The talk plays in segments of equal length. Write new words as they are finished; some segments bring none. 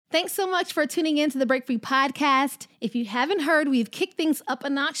Thanks so much for tuning in to the Break Free Podcast. If you haven't heard, we've kicked things up a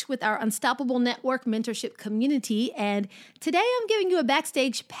notch with our Unstoppable Network mentorship community. And today I'm giving you a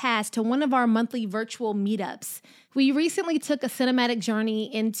backstage pass to one of our monthly virtual meetups. We recently took a cinematic journey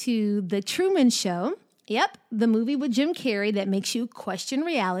into The Truman Show. Yep, the movie with Jim Carrey that makes you question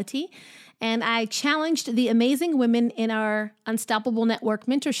reality. And I challenged the amazing women in our Unstoppable Network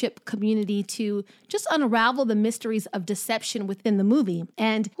mentorship community to just unravel the mysteries of deception within the movie.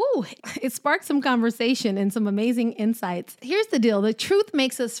 And it sparked some conversation and some amazing insights. Here's the deal. The truth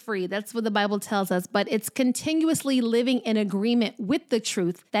makes us free. That's what the Bible tells us. But it's continuously living in agreement with the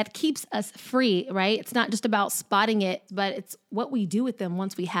truth that keeps us free, right? It's not just about spotting it, but it's what we do with them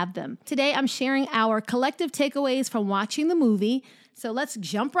once we have them. Today, I'm sharing our collective takeaways from watching the movie. So let's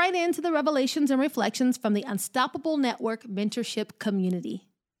jump right into the revelations and reflections from the Unstoppable Network mentorship community.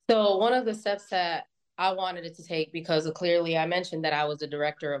 So one of the steps that I wanted it to take, because clearly I mentioned that I was the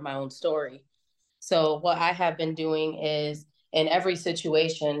director of my own story. So what I have been doing is in every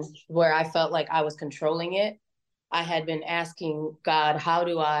situation where I felt like I was controlling it, I had been asking God, how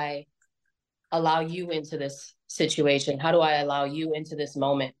do I allow you into this situation? How do I allow you into this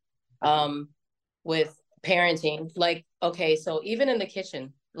moment? With parenting, like, okay, so even in the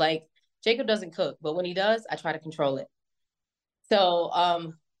kitchen, like Jacob doesn't cook, but when he does, I try to control it.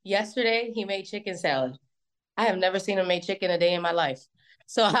 So yesterday he made chicken salad. I have never seen him make chicken a day in my life.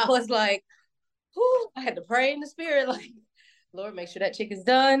 So I was like, I had to pray in the spirit, like, Lord, make sure that chicken's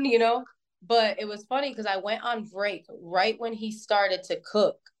done, you know? But it was funny because I went on break right when he started to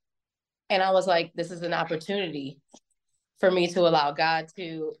cook. And I was like, this is an opportunity for me to allow God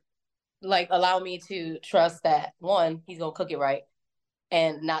to allow me to trust that, one, he's gonna cook it right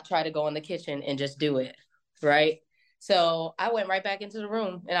and not try to go in the kitchen and just do it right. So I went right back into the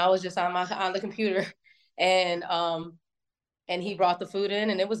room and I was just on the computer, and he brought the food in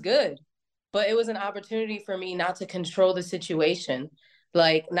and it was good. But it was an opportunity for me not to control the situation,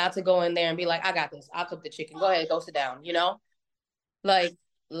 like not to go in there and be like, I got this, I'll cook the chicken, go ahead, go sit down, you know, like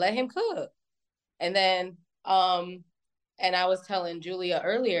let him cook. And then and I was telling Julia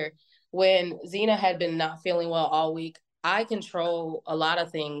earlier, when Zena had been not feeling well all week, I control a lot of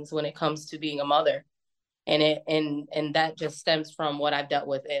things when it comes to being a mother. And that just stems from what I've dealt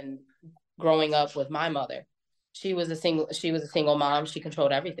with in growing up with my mother. She was a single mom. She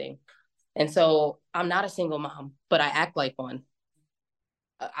controlled everything. And so I'm not a single mom, but I act like one.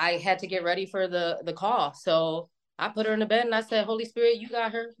 I had to get ready for the call. So I put her in the bed and I said, Holy Spirit, you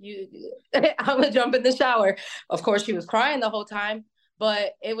got her. I'm gonna jump in the shower. Of course, she was crying the whole time.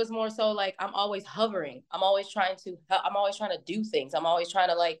 But it was more so like I'm always hovering. I'm always trying to do things. I'm always trying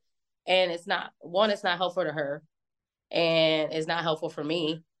to and it's not helpful to her and it's not helpful for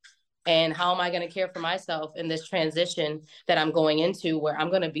me. And how am I going to care for myself in this transition that I'm going into where I'm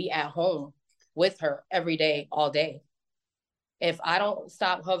going to be at home with her every day, all day? If I don't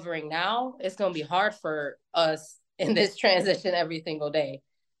stop hovering now, it's going to be hard for us in this transition every single day.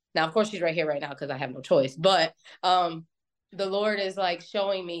 Now, of course, she's right here right now because I have no choice. But the Lord is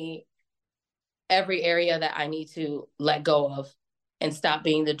showing me every area that I need to let go of and stop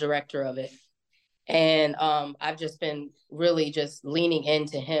being the director of it. And I've just been really just leaning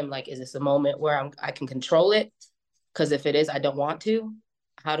into him. Like, is this a moment where I can control it? Because if it is, I don't want to.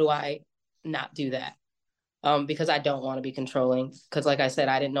 How do I not do that? Because I don't want to be controlling. Because like I said,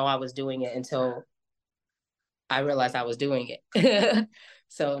 I didn't know I was doing it until I realized I was doing it.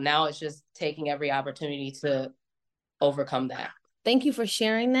 So now it's just taking every opportunity to overcome that. Thank you for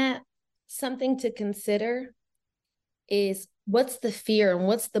sharing that. Something to consider is what's the fear and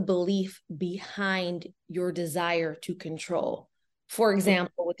what's the belief behind your desire to control? For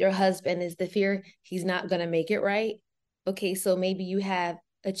example, with your husband, is the fear he's not going to make it right? Okay, so maybe you have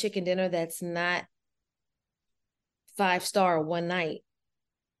a chicken dinner that's not 5-star one night.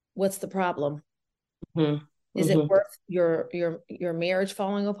 What's the problem? Mm-hmm. Is it worth your marriage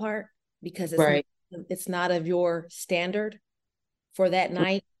falling apart because it's not of your standard for that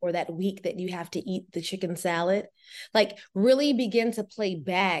night or that week that you have to eat the chicken salad? Like, really begin to play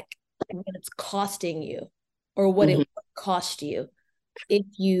back what it's costing you or what it would cost you if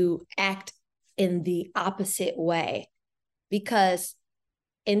you act in the opposite way. Because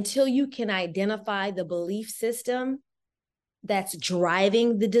until you can identify the belief system that's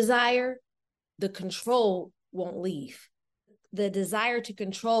driving the desire, the control won't leave. The desire to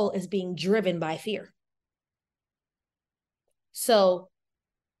control is being driven by fear. So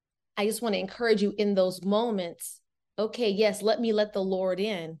I just want to encourage you in those moments. Okay, yes, let the Lord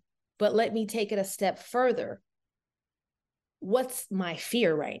in, but let me take it a step further. What's my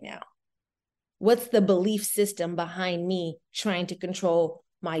fear right now? What's the belief system behind me trying to control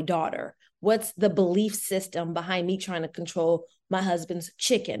my daughter? What's the belief system behind me trying to control my husband's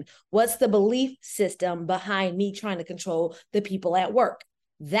chicken? What's the belief system behind me trying to control the people at work?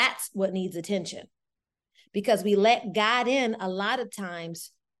 That's what needs attention, because we let God in a lot of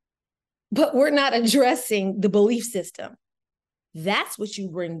times, but we're not addressing the belief system. That's what you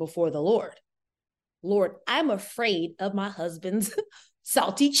bring before the Lord. Lord, I'm afraid of my husband's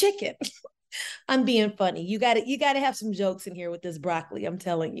salty chicken. I'm being funny. You gotta have some jokes in here with this broccoli. I'm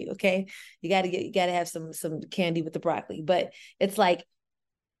telling you, okay? You gotta have some candy with the broccoli. But it's like,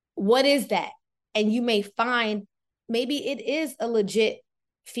 what is that? And you may find maybe it is a legit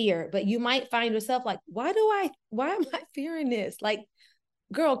fear, but you might find yourself like, why am I fearing this? Like,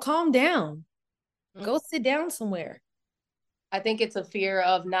 girl, calm down. Go sit down somewhere. I think it's a fear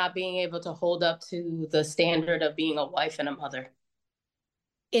of not being able to hold up to the standard of being a wife and a mother.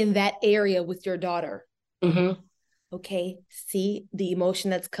 In that area with your daughter. Mm-hmm. Okay, see the emotion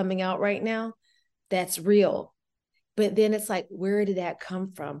that's coming out right now? That's real. But then it's like, where did that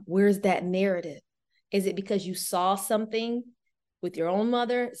come from? Where's that narrative? Is it because you saw something with your own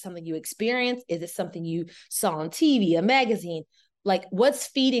mother, something you experienced? Is it something you saw on TV, a magazine? Like, what's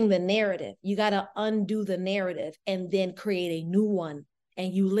feeding the narrative? You got to undo the narrative and then create a new one.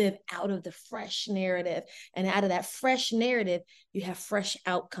 And you live out of the fresh narrative. And out of that fresh narrative, you have fresh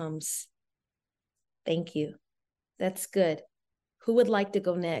outcomes. Thank you. That's good. Who would like to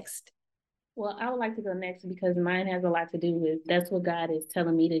go next? Well, I would like to go next because mine has a lot to do with that's what God is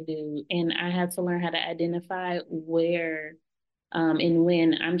telling me to do. And I have to learn how to identify where and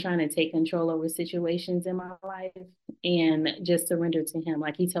when I'm trying to take control over situations in my life and just surrender to Him.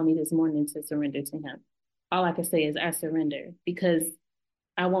 Like He told me this morning to surrender to Him. All I can say is I surrender, because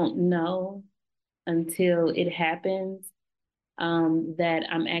I won't know until it happens that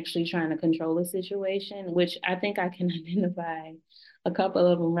I'm actually trying to control a situation, which I think I can identify a couple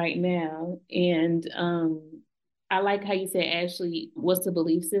of them right now. And I like how you said, Ashley, what's the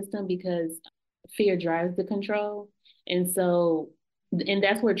belief system? Because fear drives the control. And so, and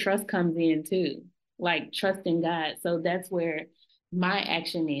that's where trust comes in too, like trusting God. So that's where my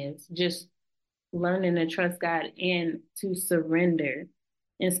action is, just learning to trust God and to surrender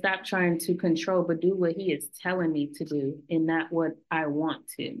and stop trying to control, but do what He is telling me to do and not what I want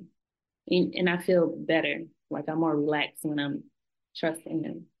to. And I feel better, like I'm more relaxed when I'm trusting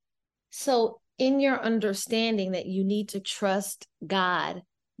Him. So in your understanding that you need to trust God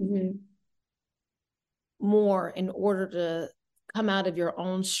mm-hmm. more in order to come out of your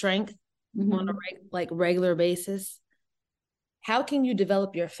own strength mm-hmm. on a regular basis, how can you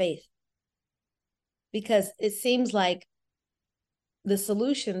develop your faith? Because it seems like the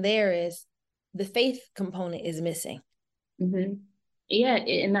solution there is the faith component is missing. Mm-hmm. Yeah,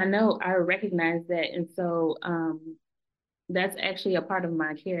 and I know I recognize that. And so that's actually a part of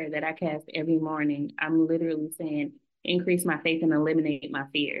my prayer that I cast every morning. I'm literally saying, increase my faith and eliminate my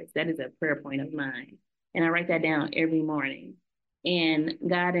fears. That is a prayer point of mine. And I write that down every morning. And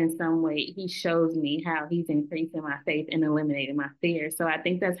God, in some way, He shows me how He's increasing my faith and eliminating my fears. So I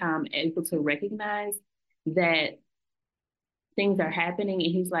think that's how I'm able to recognize that things are happening.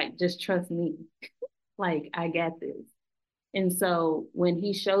 And He's like, just trust me. Like, I got this. And so when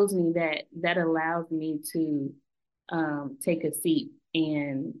He shows me that, that allows me to take a seat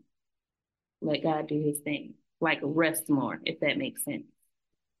and let God do His thing, like rest more, if that makes sense.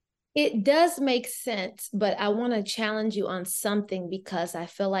 It does make sense, but I want to challenge you on something, because I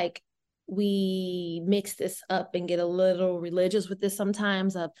feel like we mix this up and get a little religious with this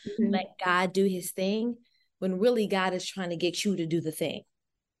sometimes of let God do His thing, when really God is trying to get you to do the thing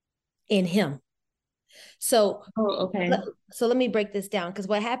in Him. So, okay. So let me break this down, because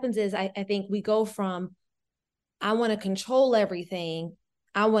what happens is I think we go from, I want to control everything,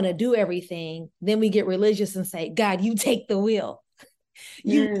 I want to do everything, then we get religious and say, God, you take the wheel.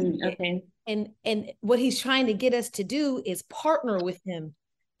 Okay. And what He's trying to get us to do is partner with Him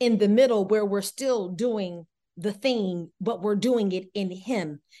in the middle, where we're still doing the thing, but we're doing it in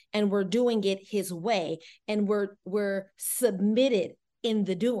Him, and we're doing it His way, and we're submitted in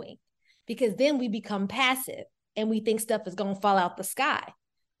the doing, because then we become passive and we think stuff is going to fall out the sky.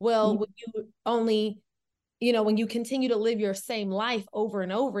 Well, when you only, when you continue to live your same life over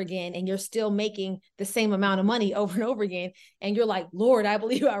and over again, and you're still making the same amount of money over and over again, and you're like, Lord, I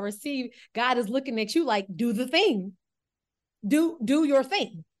believe I receive, God is looking at you like, do the thing, do your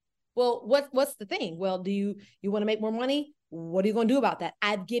thing. Well, what's the thing? Well, do you want to make more money? What are you going to do about that?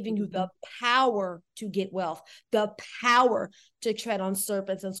 I've given you the power to get wealth, the power to tread on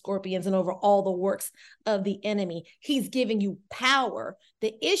serpents and scorpions and over all the works of the enemy. He's giving you power.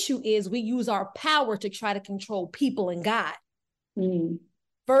 The issue is we use our power to try to control people and God.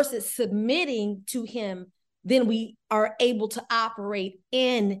 versus submitting to him, then we are able to operate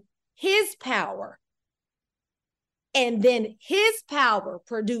in his power. And then his power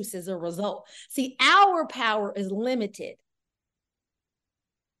produces a result. See, our power is limited.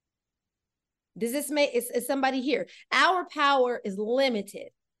 Does this make, is somebody here? Our power is limited.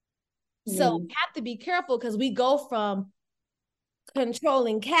 So we have to be careful because we go from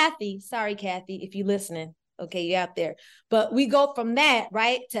controlling Kathy. Sorry, Kathy, if you're listening. Okay, you're out there. But we go from that,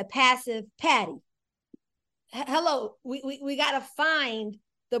 right, to passive Patty. Hello, we got to find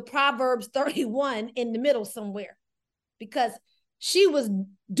the Proverbs 31 in the middle somewhere, because she was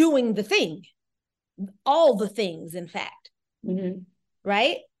doing the thing, all the things, in fact,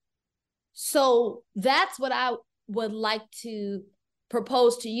 right? So that's what I would like to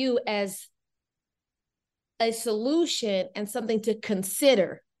propose to you as a solution and something to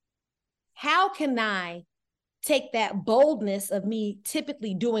consider. How can I take that boldness of me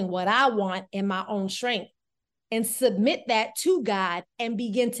typically doing what I want in my own strength and submit that to God and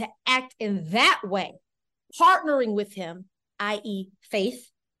begin to act in that way, partnering with him, i.e.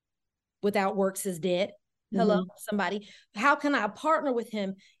 faith without works is dead. Hello, somebody. How can I partner with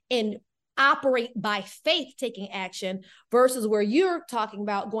him and operate by faith, taking action, versus where you're talking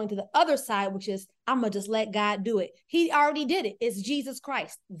about going to the other side, which is, I'm going to just let God do it. He already did it. It's Jesus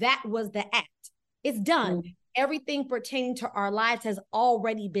Christ. That was the act. It's done. Everything pertaining to our lives has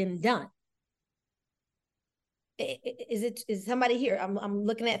already been done. Is somebody here? I'm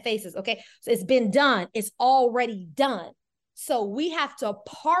looking at faces. Okay. So it's been done. It's already done. So we have to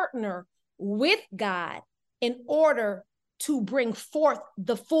partner with God in order to bring forth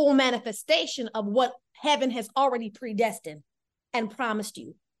the full manifestation of what heaven has already predestined and promised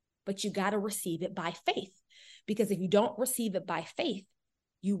you. But you got to receive it by faith, because if you don't receive it by faith,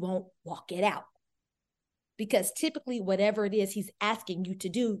 you won't walk it out. Because typically whatever it is he's asking you to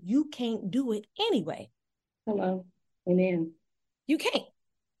do, you can't do it anyway. Hello. Amen. You can't.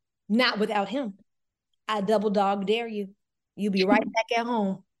 Not without him. I double dog dare you. You'll be right back at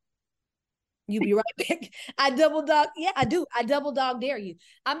home. You'll be right back. I double dog. Yeah, I do. I double dog dare you.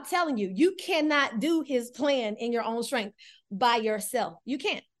 I'm telling you, you cannot do his plan in your own strength by yourself. You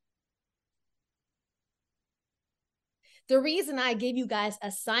can't. The reason I gave you guys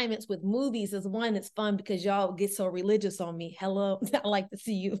assignments with movies is, one, it's fun because y'all get so religious on me. Hello. I like to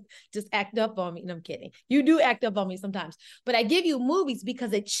see you just act up on me. No, I'm kidding. You do act up on me sometimes, but I give you movies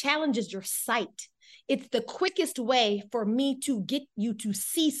because it challenges your sight. It's the quickest way for me to get you to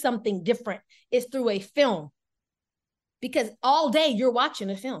see something different is through a film, because all day you're watching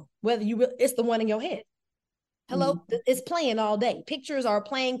a film, whether it's the one in your head. Hello, it's playing all day. Pictures are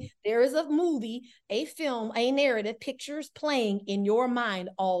playing. There is a movie, a film, a narrative, pictures playing in your mind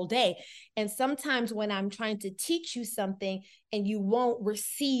all day. And sometimes when I'm trying to teach you something and you won't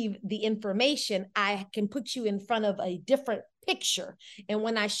receive the information, I can put you in front of a different picture. And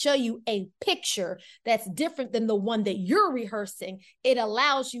when I show you a picture that's different than the one that you're rehearsing, it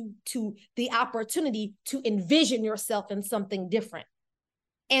allows you the opportunity to envision yourself in something different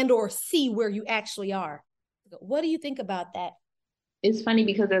and or see where you actually are. What do you think about that? It's funny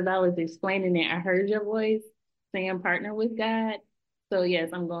because as I was explaining it, I heard your voice saying partner with God. So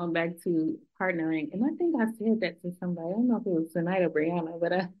yes, I'm going back to partnering. And I think I said that to somebody. I don't know if it was tonight or Brianna,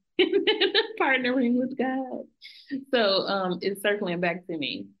 but partnering with God. So it's circling back to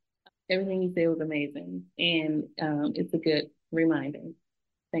me. Everything you said was amazing. And it's a good reminder.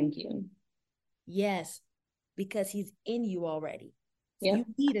 Thank you. Yes, because he's in you already. So yep. You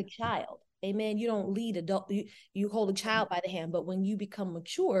need a child. Amen. You don't lead adult. You hold a child by the hand, but when you become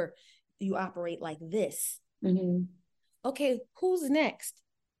mature, you operate like this. Okay, who's next?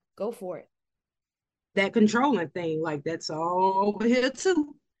 Go for it. That controlling thing, like that's all over here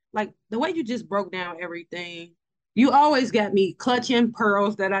too. Like the way you just broke down everything, you always got me clutching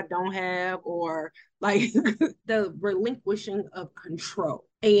pearls that I don't have, or like the relinquishing of control,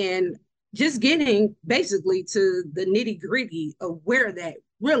 and just getting basically to the nitty gritty of where that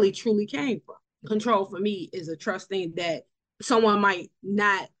really truly came from. Control for me is a trusting that someone might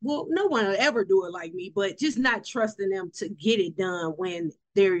not, well, no one will ever do it like me, but just not trusting them to get it done when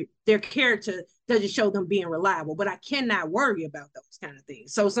their character doesn't show them being reliable. But I cannot worry about those kind of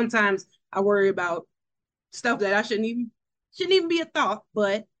things. So sometimes I worry about stuff that I shouldn't even be a thought,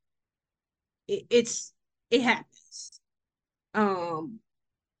 but it happens. And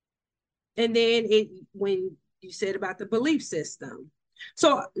then when you said about the belief system,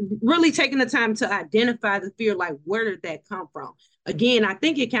 so really taking the time to identify the fear, like where did that come from? Again, I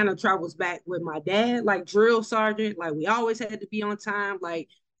think it kind of travels back with my dad, like drill sergeant, like we always had to be on time. Like,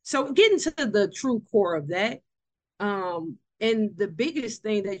 so getting to the true core of that. And the biggest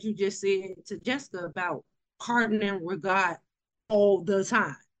thing that you just said to Jessica about partnering with God all the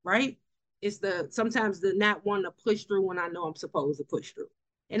time, right? It's the sometimes the not wanting to push through when I know I'm supposed to push through.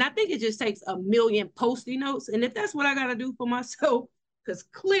 And I think it just takes a million post-it notes. And if that's what I gotta do for myself, because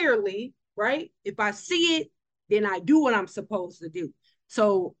clearly, right, if I see it, then I do what I'm supposed to do.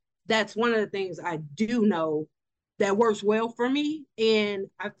 So that's one of the things I do know that works well for me. And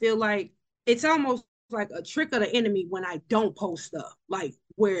I feel like it's almost like a trick of the enemy when I don't post stuff like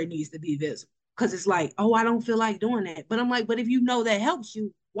where it needs to be visible. Cause it's like, oh, I don't feel like doing that. But I'm like, but if you know that helps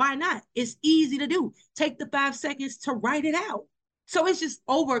you, why not? It's easy to do. Take the 5 seconds to write it out. So it's just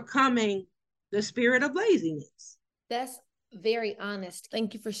overcoming the spirit of laziness. That's very honest.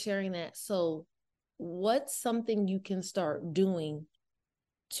 Thank you for sharing that. So, what's something you can start doing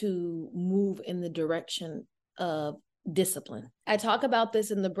to move in the direction of discipline? I talk about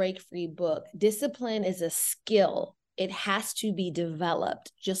this in the Break Free book. Discipline is a skill. It has to be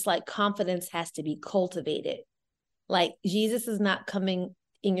developed, just like confidence has to be cultivated. Like Jesus is not coming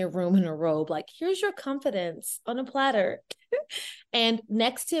in your room in a robe, like, here's your confidence on a platter. And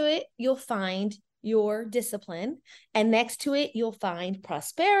next to it, you'll find your discipline. And next to it, you'll find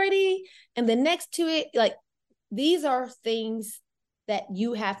prosperity. And then next to it, like, these are things that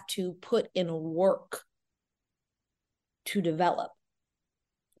you have to put in work to develop.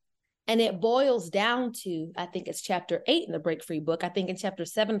 And it boils down to, I think it's chapter 8 in the Break Free book. I think in chapter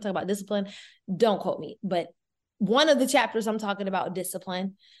 7, talk about discipline. Don't quote me, but one of the chapters I'm talking about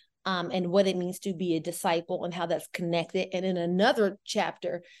discipline, and what it means to be a disciple and how that's connected. And in another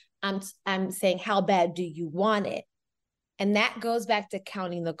chapter, I'm saying, how bad do you want it? And that goes back to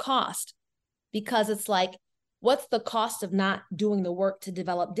counting the cost, because it's like, what's the cost of not doing the work to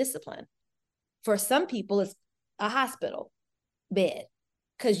develop discipline? For some people, it's a hospital bed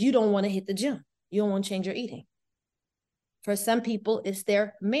because you don't want to hit the gym. You don't want to change your eating. For some people, it's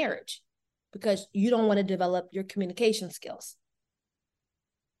their marriage because you don't want to develop your communication skills.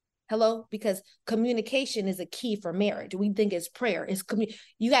 Hello? Because communication is a key for marriage. We think it's prayer. It's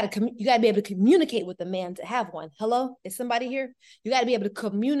you got to be able to communicate with the man to have one. Hello? Is somebody here? You got to be able to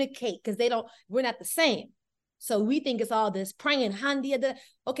communicate because we're not the same. So we think it's all this praying.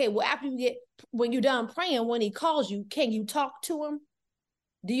 Okay, well, when you're done praying, when he calls you, can you talk to him?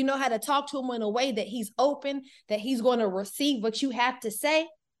 Do you know how to talk to him in a way that he's open, that he's going to receive what you have to say?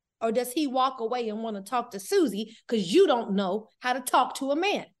 Or does he walk away and want to talk to Susie because you don't know how to talk to a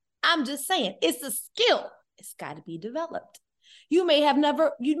man? I'm just saying, it's a skill. It's got to be developed. You might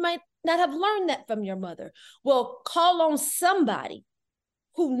not have learned that from your mother. Well, call on somebody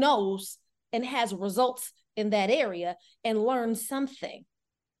who knows and has results in that area and learn something.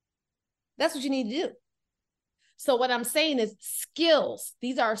 That's what you need to do. So what I'm saying is skills.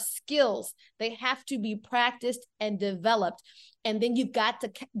 These are skills. They have to be practiced and developed. And then you've got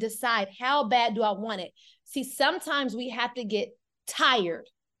to decide, how bad do I want it? See, sometimes we have to get tired.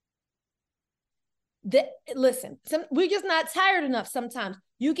 We're just not tired enough sometimes.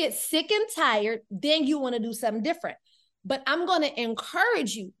 You get sick and tired, then you want to do something different. But I'm going to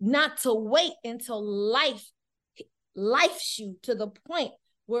encourage you not to wait until life lifes you to the point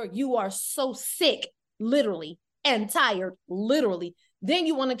where you are so sick, literally, and tired, literally. Then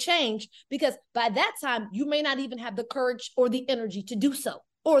you want to change, because by that time, you may not even have the courage or the energy to do so,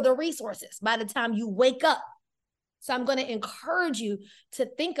 or the resources by the time you wake up. So I'm going to encourage you to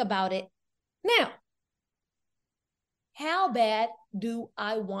think about it now. How bad do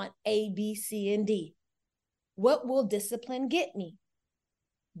I want A, B, C, and D? What will discipline get me?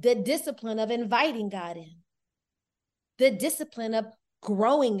 The discipline of inviting God in. The discipline of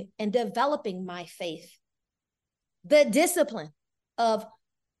growing and developing my faith. The discipline of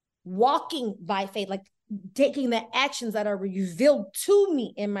walking by faith, like taking the actions that are revealed to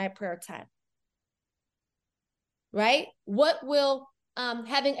me in my prayer time. Right? What will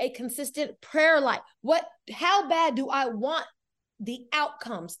having a consistent prayer life? How bad do I want the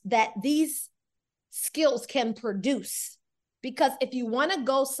outcomes that these skills can produce? Because if you want to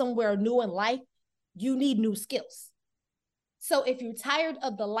go somewhere new in life, you need new skills. So if you're tired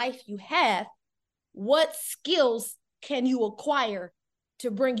of the life you have, what skills can you acquire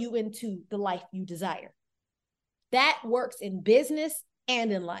to bring you into the life you desire? That works in business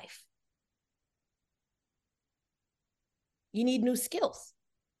and in life. You need new skills.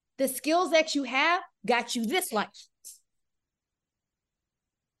 The skills that you have got you this life.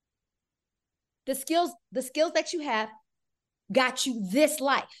 The skills that you have got you this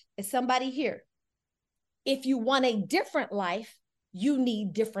life. Is somebody here? If you want a different life, you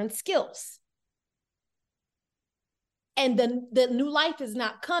need different skills. And the new life is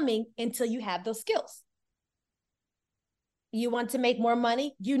not coming until you have those skills. You want to make more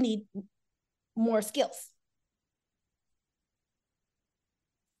money? You need more skills.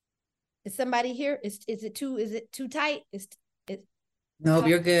 Is somebody here? Is it too tight? Nope,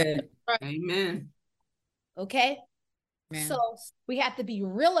 you're good. Amen. Okay. Man. So we have to be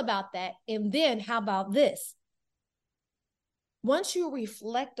real about that. And then how about this? Once you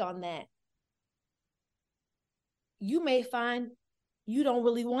reflect on that, you may find you don't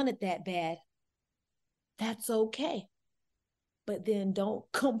really want it that bad. That's okay. But then don't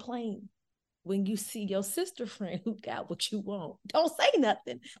complain when you see your sister friend who got what you want. Don't say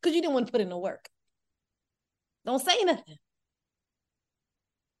nothing because you didn't want to put in the work. Don't say nothing.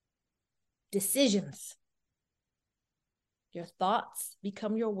 Decisions. Your thoughts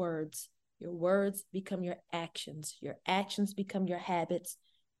become your words. Your words become your actions. Your actions become your habits.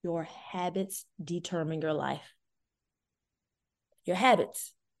 Your habits determine your life. Your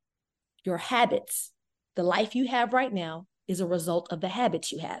habits. Your habits. The life you have right now is a result of the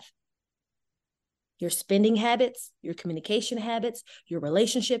habits you have. Your spending habits, your communication habits, your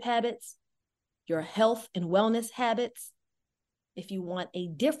relationship habits, your health and wellness habits. If you want a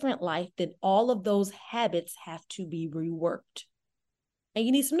different life, then all of those habits have to be reworked. And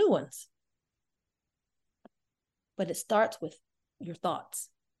you need some new ones. But it starts with your thoughts.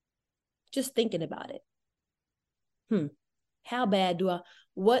 Just thinking about it. How bad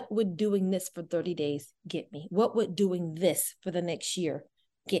what would doing this for 30 days get me? What would doing this for the next year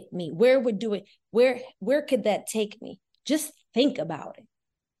get me? Where could that take me? Just think about it.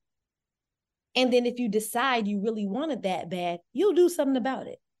 And then if you decide you really want it that bad, you'll do something about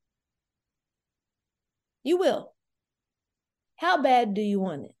it. You will. How bad do you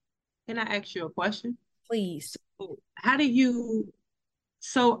want it? Can I ask you a question? Please.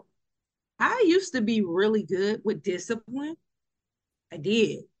 So I used to be really good with discipline. I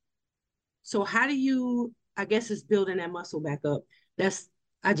did. So how do you, I guess it's building that muscle back up.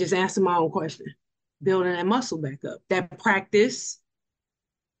 I just answered my own question. Building that muscle back up. That practice.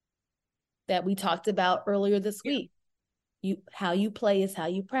 That we talked about earlier this week. How you play is how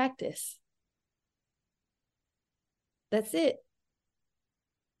you practice. That's it.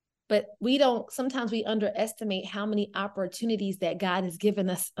 But sometimes we underestimate how many opportunities that God has given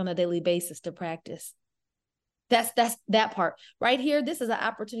us on a daily basis to practice. That's that part right here. This is an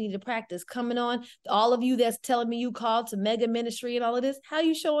opportunity to practice. Coming on, all of you that's telling me you called to mega ministry and all of this, how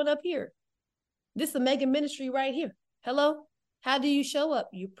you showing up here? This is a mega ministry right here. Hello? How do you show up?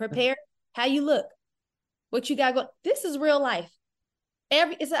 You prepare? How you look? What you got going? This is real life.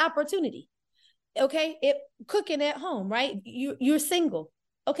 It's an opportunity. Okay? Cooking at home, right? You're single.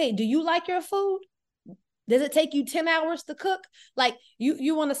 Okay, do you like your food? Does it take you 10 hours to cook? Like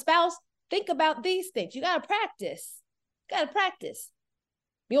you want a spouse? Think about these things. You got to practice.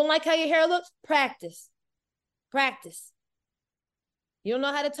 You don't like how your hair looks? Practice. You don't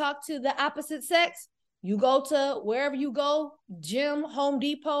know how to talk to the opposite sex? You go to wherever you go, gym, Home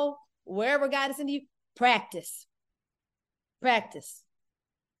Depot, wherever God is sending you, practice.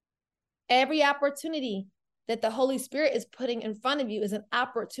 Every opportunity that the Holy Spirit is putting in front of you is an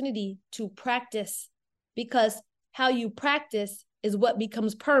opportunity to practice, because how you practice is what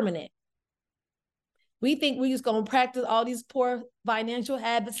becomes permanent. We think we're just going to practice all these poor financial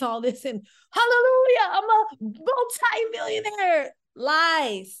habits, all this, and hallelujah, I'm a multi-millionaire.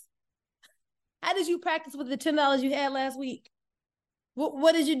 Lies. How did you practice with the $10 you had last week?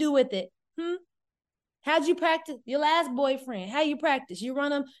 What did you do with it? How'd you practice your last boyfriend? How you practice? You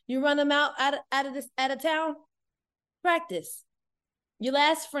run them out of town? Practice. Your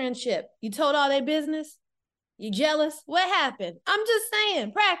last friendship, you told all their business? You jealous? What happened? I'm just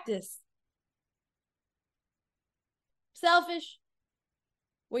saying, practice. Selfish?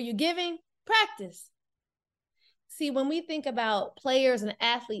 Were you giving? Practice. See, when we think about players and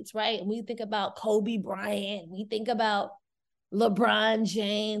athletes, right? And we think about Kobe Bryant, we think about LeBron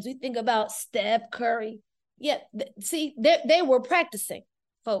James, we think about Steph Curry. Yeah, see, they were practicing,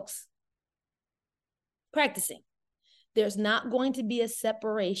 folks. Practicing. There's not going to be a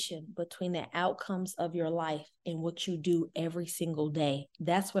separation between the outcomes of your life and what you do every single day.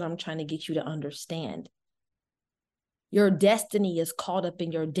 That's what I'm trying to get you to understand. Your destiny is caught up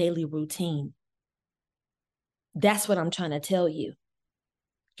in your daily routine. That's what I'm trying to tell you.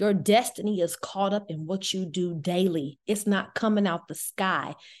 Your destiny is caught up in what you do daily. It's not coming out the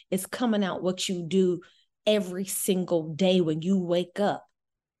sky. It's coming out what you do every single day when you wake up.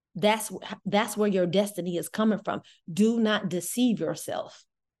 That's where your destiny is coming from. Do not deceive yourself.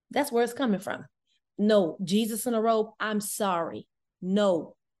 That's where it's coming from. No, Jesus in a robe, I'm sorry.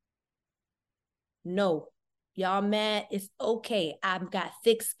 No. Y'all mad? It's okay. I've got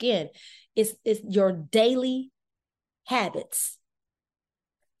thick skin. It's your daily habits.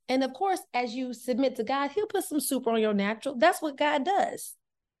 And of course, as you submit to God, he'll put some super on your natural. That's what God does.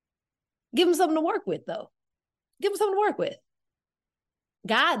 Give him something to work with, though. Give him something to work with.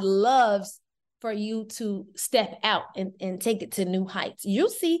 God loves for you to step out and take it to new heights. You'll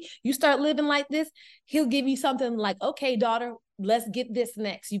see, you start living like this, he'll give you something like, okay, daughter, let's get this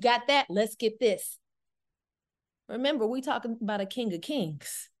next. You got that? Let's get this. Remember, we're talking about a King of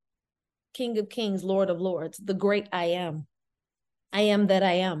Kings, Lord of Lords, the great I am that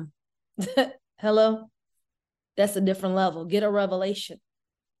I am. Hello? That's a different level. Get a revelation,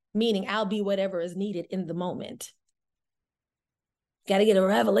 meaning I'll be whatever is needed in the moment. Got to get a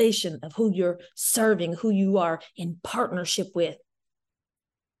revelation of who you're serving, who you are in partnership with.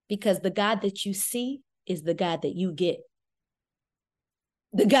 Because the God that you see is the God that you get.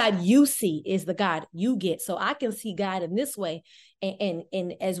 The God you see is the God you get. So I can see God in this way.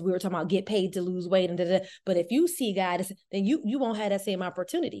 And as we were talking about, get paid to lose weight. But if you see God, then you won't have that same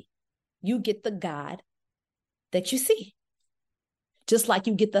opportunity. You get the God that you see. Just like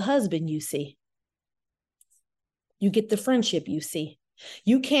you get the husband you see. You get the friendship you see.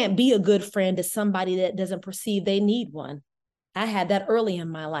 You can't be a good friend to somebody that doesn't perceive they need one. I had that early in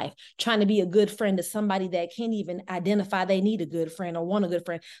my life, trying to be a good friend to somebody that can't even identify they need a good friend or want a good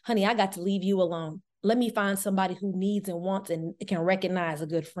friend. Honey, I got to leave you alone. Let me find somebody who needs and wants and can recognize a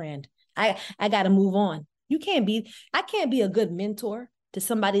good friend. I got to move on. I can't be a good mentor to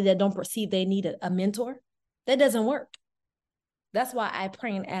somebody that don't perceive they need a mentor. That doesn't work. That's why I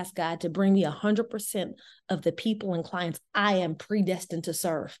pray and ask God to bring me 100% of the people and clients I am predestined to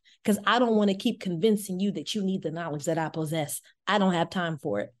serve, because I don't want to keep convincing you that you need the knowledge that I possess. I don't have time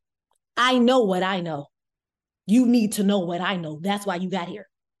for it. I know what I know. You need to know what I know. That's why you got here.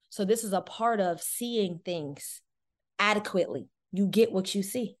 So this is a part of seeing things adequately. You get what you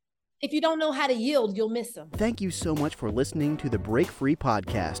see. If you don't know how to yield, you'll miss them. Thank you so much for listening to the Break Free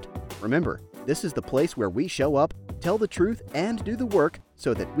Podcast. Remember, this is the place where we show up, tell the truth, and do the work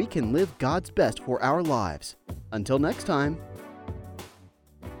so that we can live God's best for our lives. Until next time.